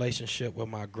strong relationship with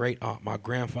my great aunt, my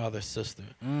grandfather's sister.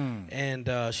 And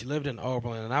she lived in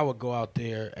Oberlin, and I would go out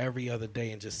there every other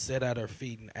day and just sit at her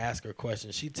feet and ask her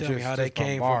questions. She'd tell me how they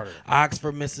came from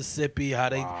Oxford, Mississippi, how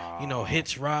they,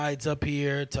 hitch rides up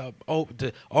here to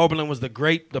Oberlin was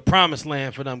the promised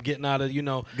land for them, getting out of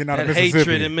that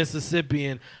hatred in Mississippi,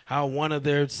 and how one of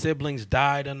their siblings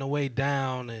died on the way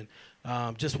down, and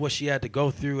just what she had to go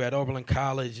through at Oberlin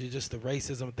College, just the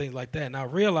racism and things like that. And I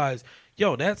realized,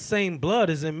 that same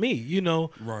blood is in me,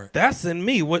 That's in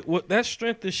me. What that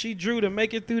strength that she drew to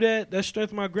make it through that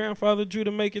strength my grandfather drew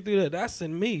to make it through that's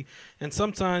in me. And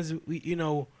sometimes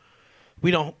we're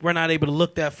not able to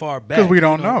look that far back because we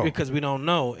don't know. Because we don't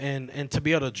know. And to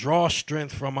be able to draw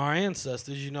strength from our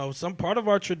ancestors, some part of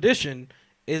our tradition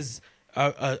is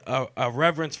a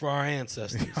reverence for our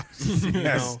ancestors.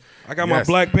 Yes. I got my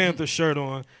Black Panther shirt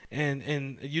on, and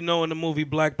in the movie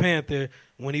Black Panther,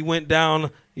 when he went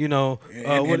down, what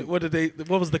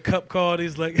was the cup called?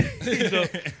 He's like,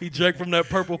 he drank from that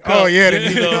purple cup. Oh yeah,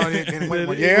 he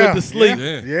went to sleep.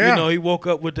 Yeah. He woke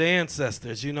up with the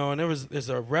ancestors. And there's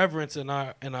a reverence in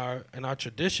our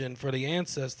tradition for the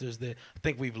ancestors that I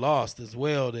think we've lost as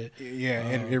well. And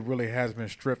it really has been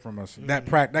stripped from us. That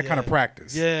kind of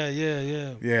practice.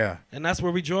 Yeah. And that's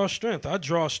where we draw strength. I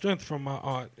draw strength from my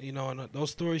aunt. And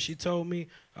those stories she told me,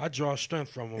 I draw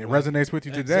strength from them. It resonates with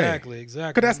you today. Exactly.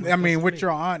 Because what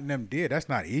your aunt and them did, that's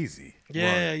not easy.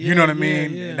 Yeah. You know what I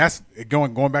mean? Yeah. And that's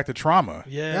going back to trauma.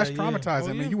 Yeah. That's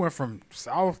traumatizing. You went from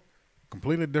south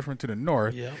completely different to the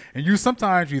north. Yeah. And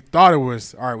sometimes you thought it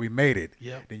was, all right, we made it.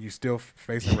 Yeah. Then you still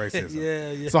facing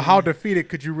racism. Yeah. So how defeated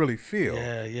could you really feel?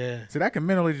 Yeah. So that can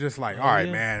mentally just like, all right,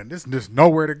 man, there's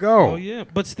nowhere to go. Oh, yeah.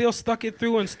 But still stuck it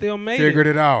through and still made Figured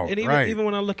it out. And even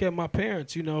when I look at my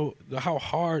parents, how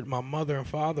hard my mother and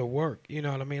father work. You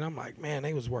know what I mean? I'm like, man,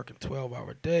 they was working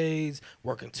 12-hour days,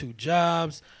 working 2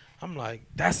 jobs. I'm like,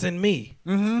 that's in me.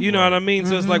 Mm-hmm. You know what I mean?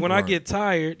 So it's like when I get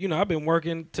tired, I've been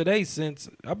working today since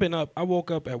I've been up. I woke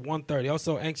up at 1:30. I was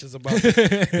so anxious about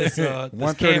this camp we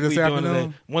doing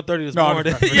today. 1:30 this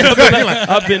morning.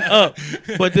 I've been up.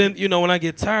 But then, when I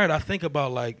get tired, I think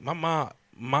about like my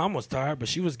mom was tired, but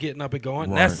she was getting up and going.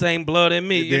 Right. That same blood in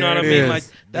me. You know what I mean? Like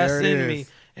that's in me.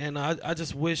 And I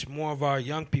just wish more of our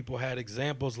young people had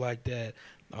examples like that.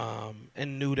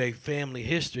 And knew their family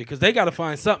history, because they got to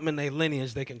find something in their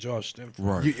lineage they can draw strength from.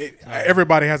 Right.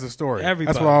 Everybody has a story.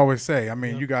 Everybody. That's what I always say. I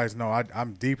mean, you guys know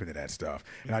I'm deep into that stuff,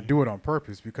 and I do it on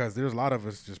purpose because there's a lot of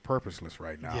us just purposeless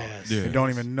right now. We don't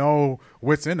even know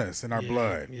what's in us, in our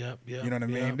blood. Yep. You know what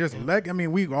I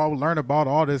mean? We all learn about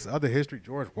all this other history,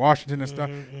 George Washington and stuff.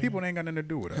 People ain't got nothing to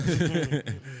do with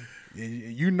us.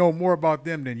 You know more about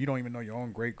them than you don't even know your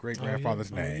own great grandfather's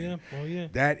name. Oh yeah.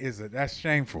 That's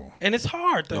shameful. And it's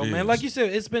hard though, man. Like you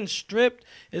said, it's been stripped.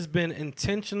 It's been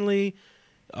intentionally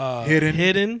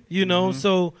hidden.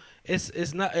 So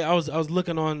it's not. I was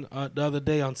looking on the other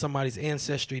day on somebody's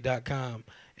Ancestry.com,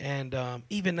 and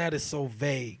even that is so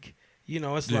vague.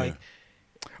 It's like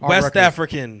West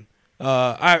African.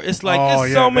 It's like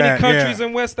it's so many countries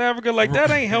in West Africa. Like that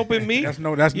ain't helping me. That's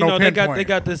no pinpoint. They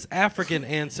got this African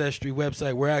ancestry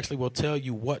website where actually will tell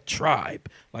you what tribe.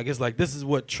 Like it's like this is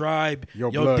what tribe your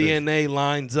DNA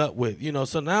lines up with.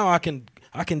 So now I can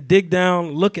dig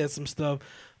down, look at some stuff.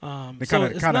 Kind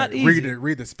of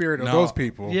read the spirit of those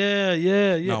people.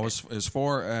 Yeah. Now as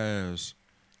far as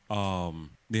the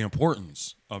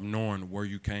importance of knowing where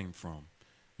you came from,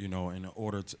 in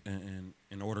order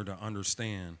to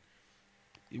understand.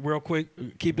 Real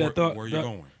quick, keep that thought. Where you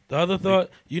going? The other thought,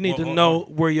 you need to know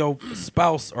where your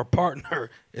spouse or partner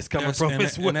is coming from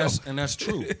as well. And that's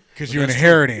true. Because you're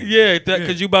inheriting. Yeah,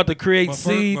 because you're about to create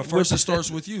seed. But first it starts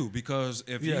with you, because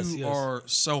if you are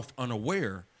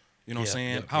self-unaware, what I'm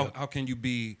saying, how can you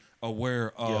be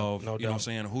aware of, what I'm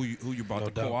saying, who you're about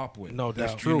to co-op with? No doubt.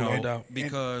 That's true. No doubt.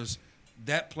 Because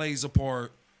that plays a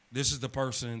part. This is the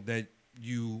person that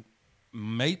you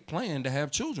may plan to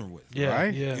have children with.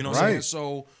 Right? You know what I'm saying?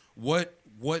 So what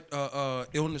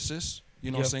illnesses,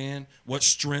 what I'm saying, what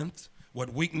strength,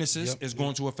 what weaknesses is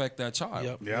going to affect that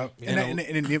child. Yep. And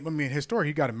I mean, his story,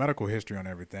 he got a medical history on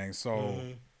everything. So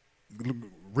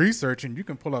researching, you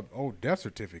can pull up old death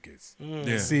certificates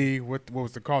to see what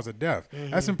was the cause of death.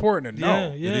 That's important to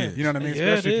know. You know what I mean?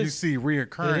 Especially if you see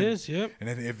reoccurring. It is, And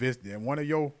if it's one of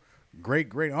your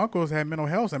great uncles had mental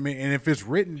health, I mean, and if it's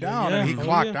written down and he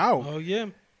clocked out,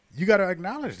 you got to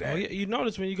acknowledge that. You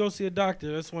notice when you go see a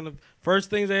doctor, that's one of the first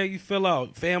things that you fill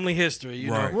out: family history. You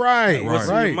know, what's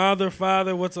your mother,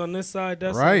 father, what's on this side.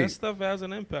 That stuff has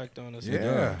an impact on us.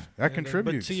 That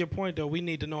contributes. But to your point, though, we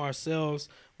need to know ourselves.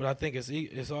 But I think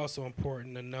it's also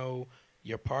important to know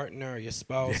your partner, or your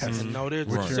spouse, and know this.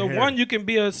 So one, you can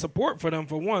be a support for them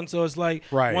for one. So it's like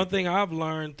one thing I've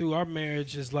learned through our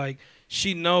marriage is like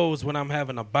she knows when I'm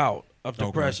having a bout of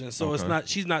depression. So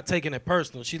she's not taking it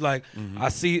personal. She's like,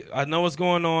 I know what's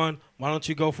going on. Why don't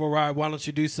you go for a ride? Why don't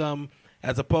you do something?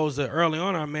 As opposed to early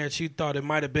on in our marriage, she thought it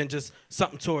might have been just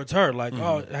something towards her. Like,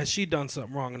 oh, has she done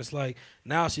something wrong? And it's like,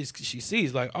 now she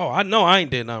sees like, oh, I know I ain't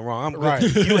did nothing wrong. I'm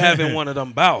good. You having one of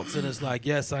them bouts. And it's like,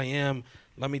 yes, I am.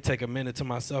 Let me take a minute to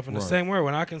myself. In the same way,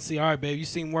 when I can see, all right, babe, you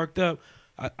seem worked up.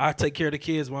 I take care of the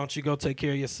kids. Why don't you go take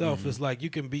care of yourself? It's like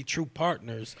you can be true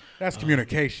partners. That's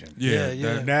communication.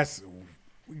 And that's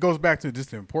it goes back to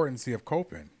just the importance of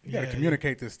coping. You got to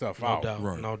communicate this stuff out.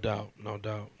 No doubt.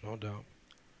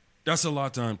 That's a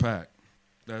lot to unpack.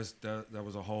 That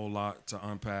was a whole lot to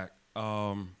unpack.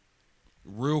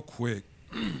 Real quick,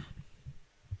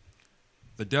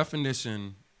 the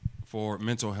definition for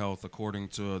mental health, according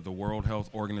to the World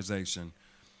Health Organization,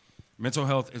 mental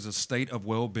health is a state of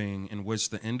well-being in which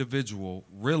the individual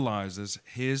realizes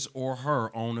his or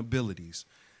her own abilities,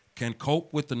 can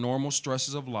cope with the normal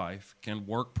stresses of life, can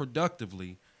work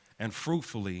productively and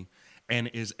fruitfully, and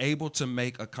is able to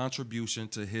make a contribution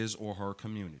to his or her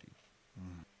community.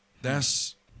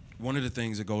 That's one of the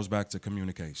things that goes back to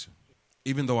communication.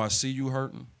 Even though I see you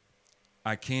hurting,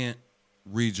 I can't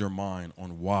read your mind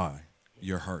on why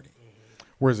you're hurting.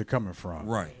 Where's it coming from?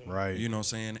 Right. You know what I'm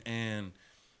saying? And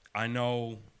I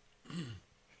know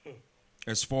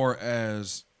as far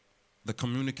as the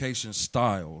communication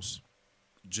styles,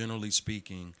 generally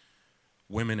speaking,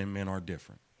 women and men are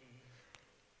different.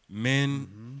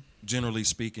 Men, generally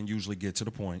speaking, usually get to the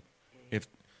point. If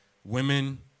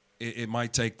women, it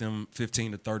might take them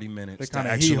 15 to 30 minutes to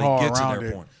actually get to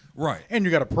their point. Right. And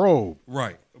you got to probe.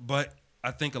 Right. But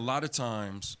I think a lot of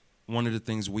times one of the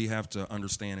things we have to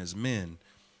understand as men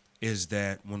is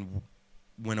that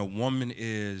when a woman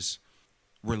is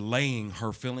relaying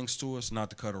her feelings to us,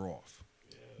 not to cut her off,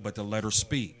 but to let her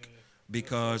speak.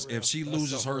 Because if she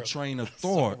loses her train of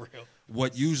thought,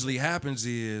 what usually happens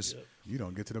is you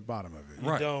don't get to the bottom of it.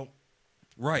 You don't.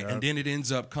 Right. And then it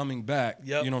ends up coming back,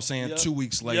 you know what I'm saying, 2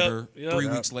 weeks later, 3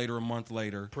 weeks later, a month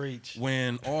later. Preach.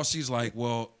 When all she's like,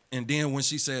 well, and then when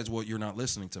she says, well, you're not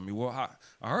listening to me. Well,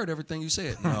 I heard everything you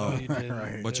said. No, you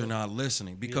didn't. But you're not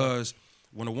listening. Because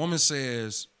when a woman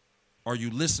says, are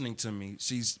you listening to me?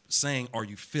 She's saying, are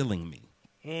you feeling me?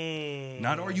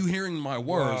 Not are you hearing my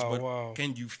words, but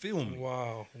can you feel me?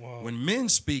 When men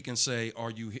speak and say, are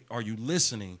you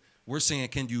listening? We're saying,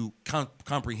 can you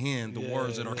comprehend the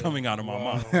words that are coming out of my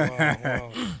mouth?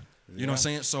 You know what I'm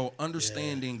saying? So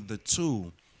understanding the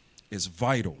two is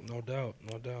vital. No doubt.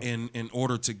 In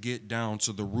order to get down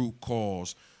to the root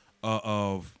cause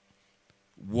of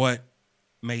what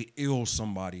may ill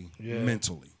somebody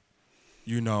mentally.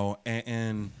 You know,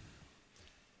 and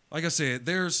like I said,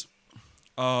 there's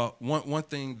one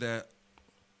thing that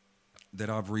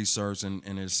I've researched,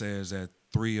 and it says that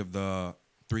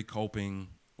three coping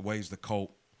ways to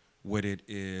cope with it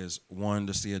is, 1,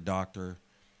 to see a doctor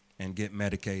and get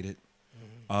medicated,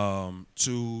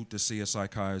 2, to see a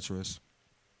psychiatrist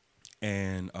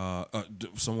and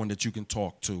someone that you can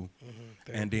talk to,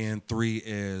 and then 3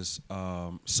 is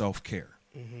self-care.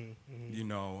 You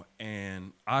know,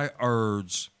 and I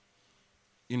urge,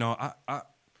 you know,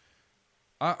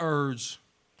 I urge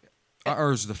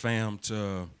the fam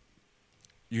to,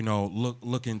 you know,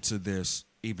 look into this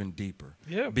even deeper.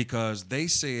 Because they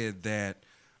said that,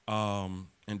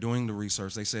 in doing the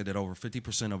research, they said that over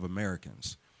 50% of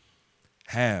Americans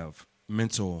have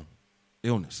mental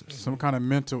illnesses. Some kind of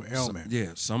mental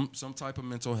ailment. Some type of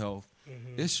mental health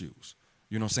issues.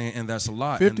 You know what I'm saying? And that's a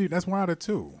lot. 50, that's 1 out of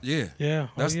 2. Yeah.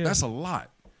 That's a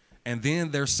lot. And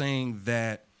then they're saying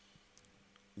that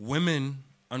women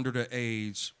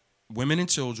and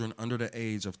children under the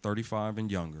age of 35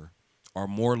 and younger are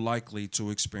more likely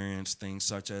to experience things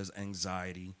such as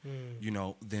anxiety, you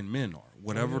know, than men are.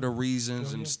 Whatever the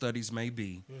reasons and studies may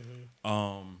be.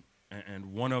 And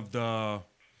one of the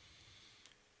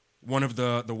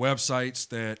websites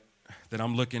that that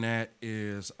I'm looking at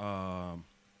is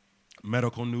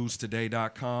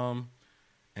medicalnewstoday.com.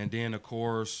 And then, of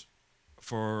course,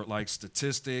 for like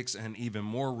statistics and even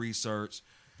more research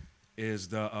is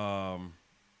the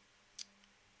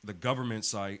government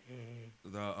site,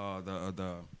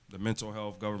 the mental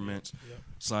health government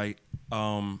site.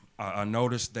 I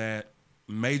noticed that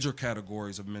major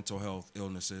categories of mental health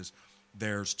illnesses,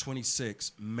 there's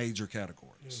 26 major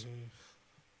categories.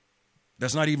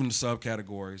 That's not even the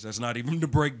subcategories. That's not even the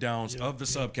breakdowns of the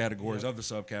subcategories of the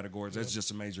subcategories. That's just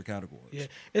the major categories. Yeah,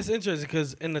 it's interesting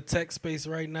because in the tech space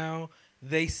right now,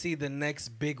 they see the next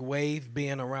big wave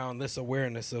being around this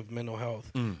awareness of mental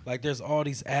health. Like there's all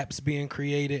these apps being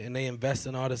created and they invest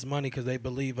in all this money because they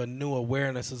believe a new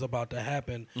awareness is about to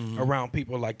happen around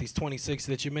people like these 26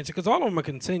 that you mentioned. Because all of them are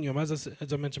continuum. As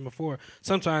I mentioned before,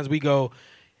 sometimes we go,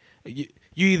 you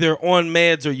either on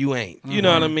meds or you ain't. You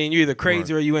know what I mean? You're either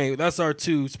crazy or you ain't. That's our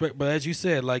two. But as you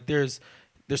said, like there's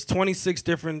 26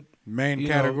 different main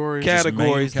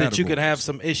categories that you could have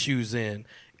some issues in.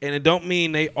 And it don't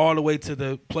mean they all the way to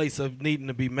the place of needing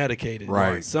to be medicated.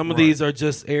 Right. Some of these are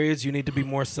just areas you need to be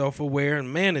more self-aware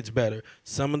and manage better.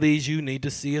 Some of these you need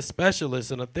to see a specialist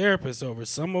and a therapist over.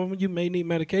 Some of them you may need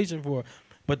medication for.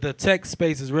 But the tech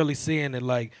space is really seeing that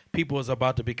like people is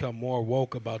about to become more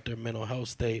woke about their mental health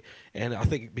state. And I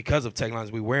think because of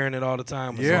technology, we're wearing it all the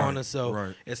time. It's on us.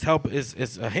 So it's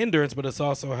it's a hindrance, but it's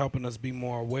also helping us be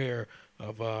more aware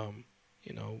of our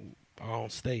own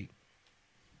state.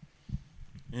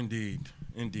 Indeed.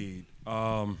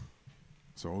 So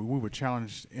we would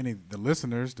challenge the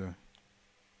listeners to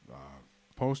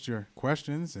post your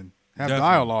questions and have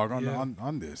dialogue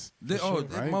on this.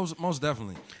 Most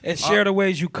definitely. And share the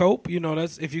ways you cope.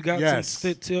 That's if you got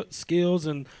some skills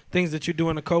and things that you're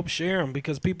doing to cope, share them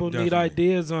because people need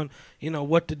ideas on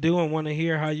what to do and want to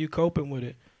hear how you coping with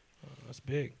it. That's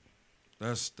big.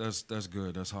 That's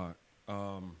good. That's hot.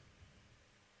 Daggone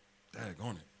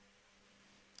it.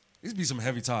 These be some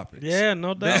heavy topics. Yeah,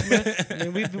 no doubt, man. I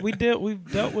mean, we've dealt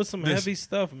with some heavy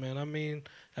stuff, man. I mean,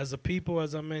 as a people,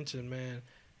 as I mentioned, man,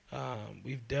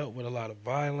 we've dealt with a lot of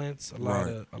violence, a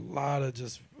lot of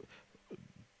just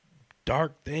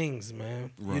dark things, man.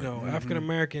 Right. African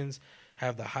Americans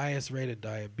have the highest rate of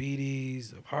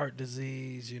diabetes, of heart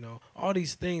disease, all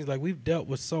these things. Like we've dealt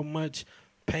with so much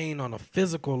pain on a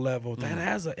physical level that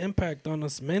has an impact on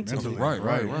us mentally. Right.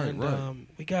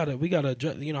 We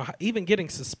gotta even getting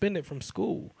suspended from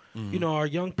school. Our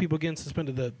young people getting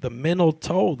suspended, the mental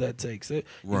toll that takes it,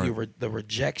 the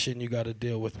rejection you got to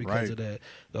deal with because of that,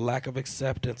 the lack of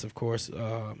acceptance, of course,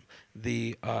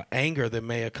 the anger that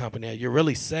may accompany it. You're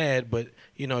really sad, but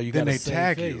you got to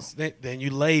save face. Then you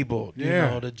labeled,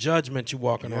 the judgment you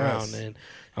walking around and.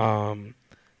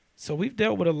 So we've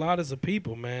dealt with a lot as a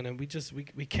people, man, and we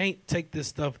can't take this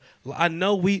stuff. I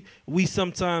know we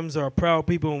sometimes are proud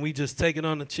people and we just take it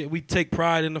on the chin. We take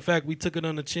pride in the fact we took it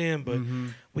on the chin, but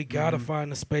we got to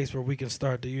find a space where we can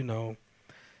start to,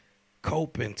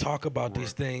 cope and talk about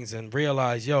these things and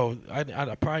realize,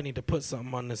 I probably need to put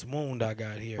something on this wound I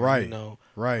got here. Right.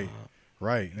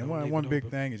 And one big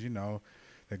thing is,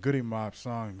 the Goody Mob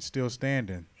song, Still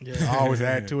Standing. Yeah. I always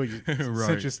add to it.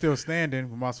 Since you're still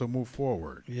standing, we might as well move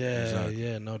forward.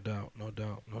 Yeah, no doubt.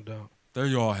 There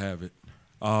you all have it.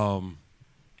 Want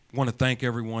to thank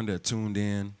everyone that tuned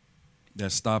in,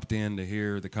 that stopped in to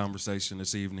hear the conversation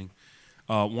this evening.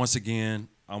 Once again,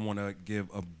 I want to give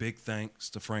a big thanks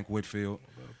to Frank Whitfield.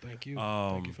 Well, thank you.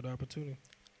 Thank you for the opportunity.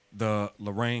 The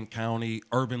Lorain County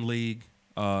Urban League.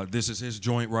 This is his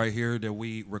joint right here that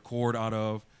we record out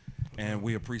of. And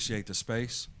we appreciate the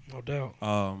space. No doubt.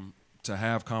 To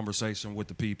have conversation with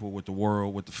the people, with the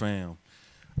world, with the fam.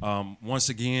 Once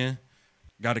again,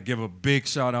 got to give a big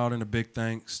shout out and a big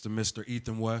thanks to Mr.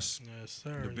 Ethan West, yes,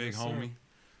 sir. the big homie,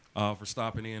 for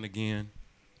stopping in again.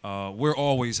 We're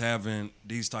always having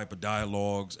these type of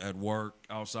dialogues at work,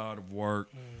 outside of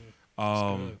work.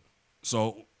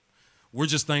 So we're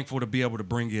just thankful to be able to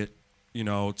bring it,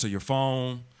 to your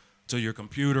phone, to your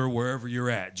computer, wherever you're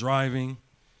at, driving.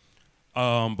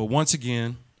 But once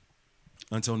again,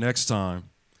 until next time,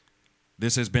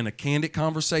 this has been a candid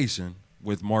conversation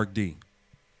with Mark D.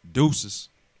 Deuces.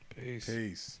 Peace.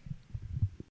 Peace.